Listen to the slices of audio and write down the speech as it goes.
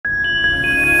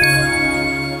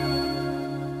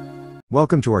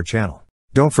Welcome to our channel.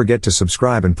 Don't forget to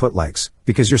subscribe and put likes,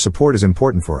 because your support is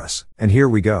important for us. And here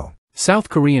we go. South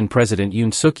Korean President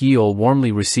Yoon Yeol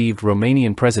warmly received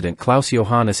Romanian President Klaus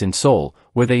Iohannis in Seoul,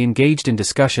 where they engaged in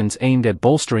discussions aimed at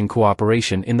bolstering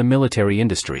cooperation in the military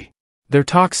industry. Their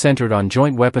talks centered on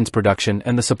joint weapons production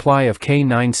and the supply of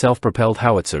K-9 self-propelled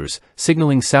howitzers,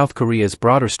 signaling South Korea's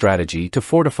broader strategy to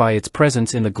fortify its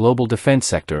presence in the global defense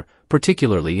sector,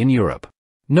 particularly in Europe.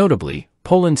 Notably,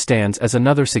 Poland stands as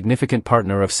another significant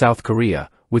partner of South Korea,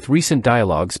 with recent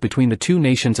dialogues between the two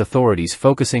nations' authorities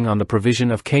focusing on the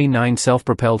provision of K-9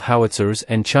 self-propelled howitzers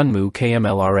and Chunmoo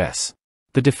K-MLRS.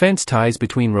 The defense ties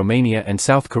between Romania and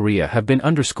South Korea have been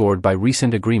underscored by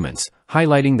recent agreements,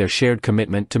 highlighting their shared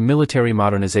commitment to military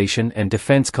modernization and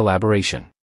defense collaboration.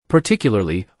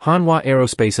 Particularly, Hanwha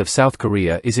Aerospace of South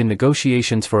Korea is in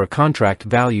negotiations for a contract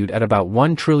valued at about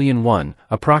 1 trillion won,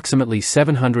 approximately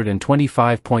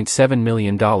 $725.7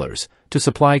 million, to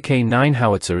supply K-9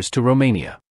 howitzers to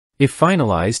Romania. If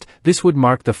finalized, this would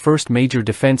mark the first major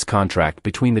defense contract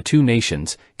between the two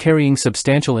nations, carrying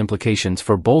substantial implications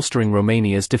for bolstering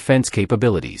Romania's defense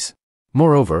capabilities.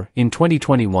 Moreover, in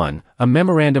 2021, a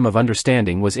memorandum of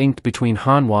understanding was inked between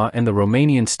Hanwha and the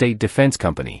Romanian State Defense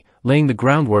Company, laying the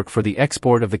groundwork for the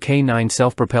export of the K-9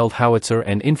 self-propelled howitzer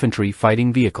and infantry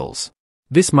fighting vehicles.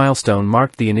 This milestone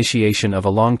marked the initiation of a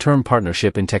long-term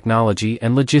partnership in technology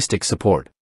and logistics support.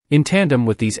 In tandem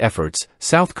with these efforts,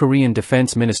 South Korean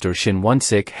Defense Minister Shin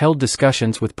Won-sik held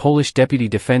discussions with Polish Deputy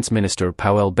Defense Minister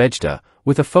Paweł Bejda,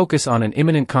 with a focus on an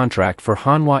imminent contract for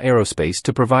Hanwha Aerospace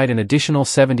to provide an additional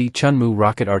 70 Chunmoo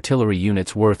rocket artillery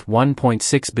units worth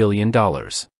 $1.6 billion.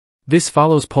 This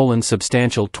follows Poland's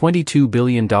substantial $22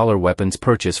 billion weapons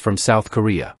purchase from South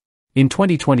Korea. In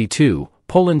 2022,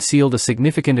 Poland sealed a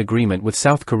significant agreement with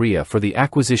South Korea for the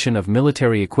acquisition of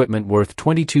military equipment worth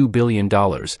 $22 billion,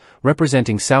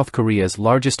 representing South Korea's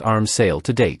largest arms sale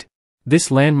to date.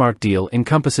 This landmark deal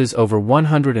encompasses over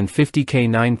 150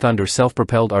 K-9 Thunder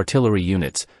self-propelled artillery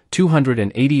units,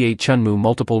 288 Chunmoo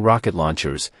multiple rocket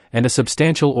launchers, and a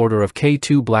substantial order of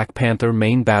K-2 Black Panther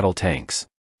main battle tanks.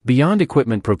 Beyond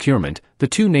equipment procurement, the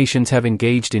two nations have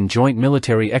engaged in joint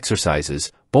military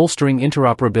exercises, bolstering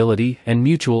interoperability and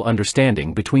mutual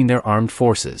understanding between their armed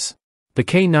forces. The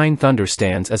K-9 Thunder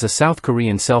stands as a South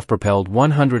Korean self-propelled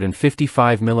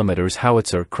 155mm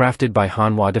howitzer crafted by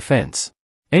Hanwha Defense.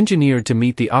 Engineered to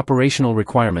meet the operational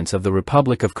requirements of the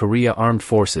Republic of Korea Armed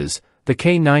Forces, the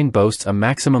K-9 boasts a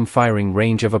maximum firing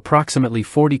range of approximately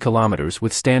 40 kilometers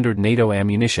with standard NATO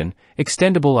ammunition,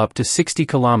 extendable up to 60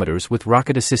 kilometers with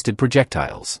rocket-assisted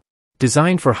projectiles.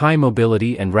 Designed for high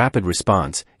mobility and rapid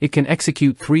response, it can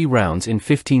execute 3 rounds in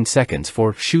 15 seconds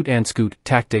for shoot-and-scoot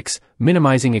tactics,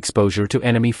 minimizing exposure to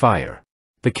enemy fire.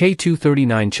 The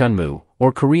K-239 Chunmoo,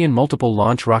 or Korean Multiple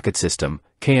Launch Rocket System,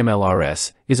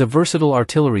 KMLRS, is a versatile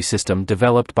artillery system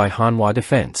developed by Hanwha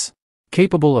Defense.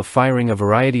 Capable of firing a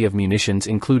variety of munitions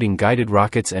including guided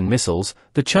rockets and missiles,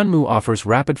 the Chunmoo offers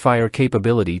rapid-fire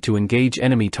capability to engage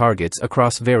enemy targets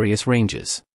across various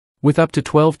ranges. With up to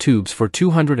 12 tubes for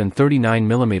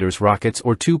 239mm rockets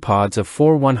or 2 pods of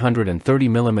 4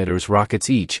 130mm rockets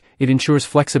each, it ensures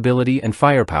flexibility and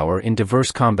firepower in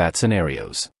diverse combat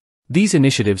scenarios. These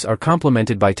initiatives are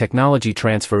complemented by technology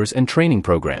transfers and training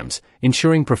programs,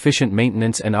 ensuring proficient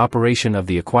maintenance and operation of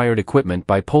the acquired equipment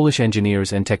by Polish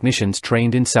engineers and technicians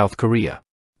trained in South Korea.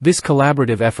 This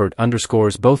collaborative effort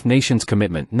underscores both nations'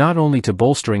 commitment not only to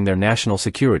bolstering their national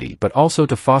security but also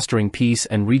to fostering peace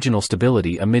and regional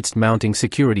stability amidst mounting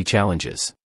security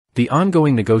challenges. The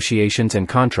ongoing negotiations and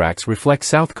contracts reflect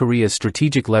South Korea's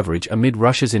strategic leverage amid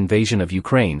Russia's invasion of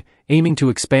Ukraine, aiming to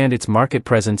expand its market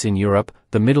presence in Europe,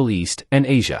 the Middle East, and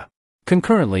Asia.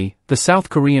 Concurrently, the South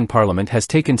Korean parliament has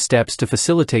taken steps to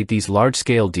facilitate these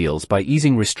large-scale deals by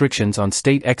easing restrictions on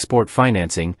state export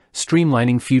financing,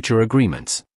 streamlining future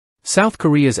agreements. South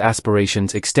Korea's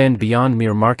aspirations extend beyond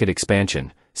mere market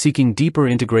expansion, seeking deeper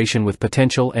integration with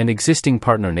potential and existing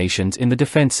partner nations in the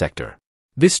defense sector.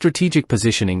 This strategic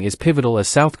positioning is pivotal as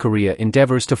South Korea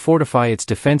endeavors to fortify its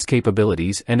defense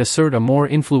capabilities and assert a more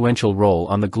influential role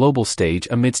on the global stage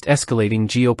amidst escalating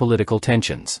geopolitical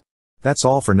tensions. That's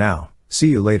all for now. See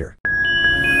you later.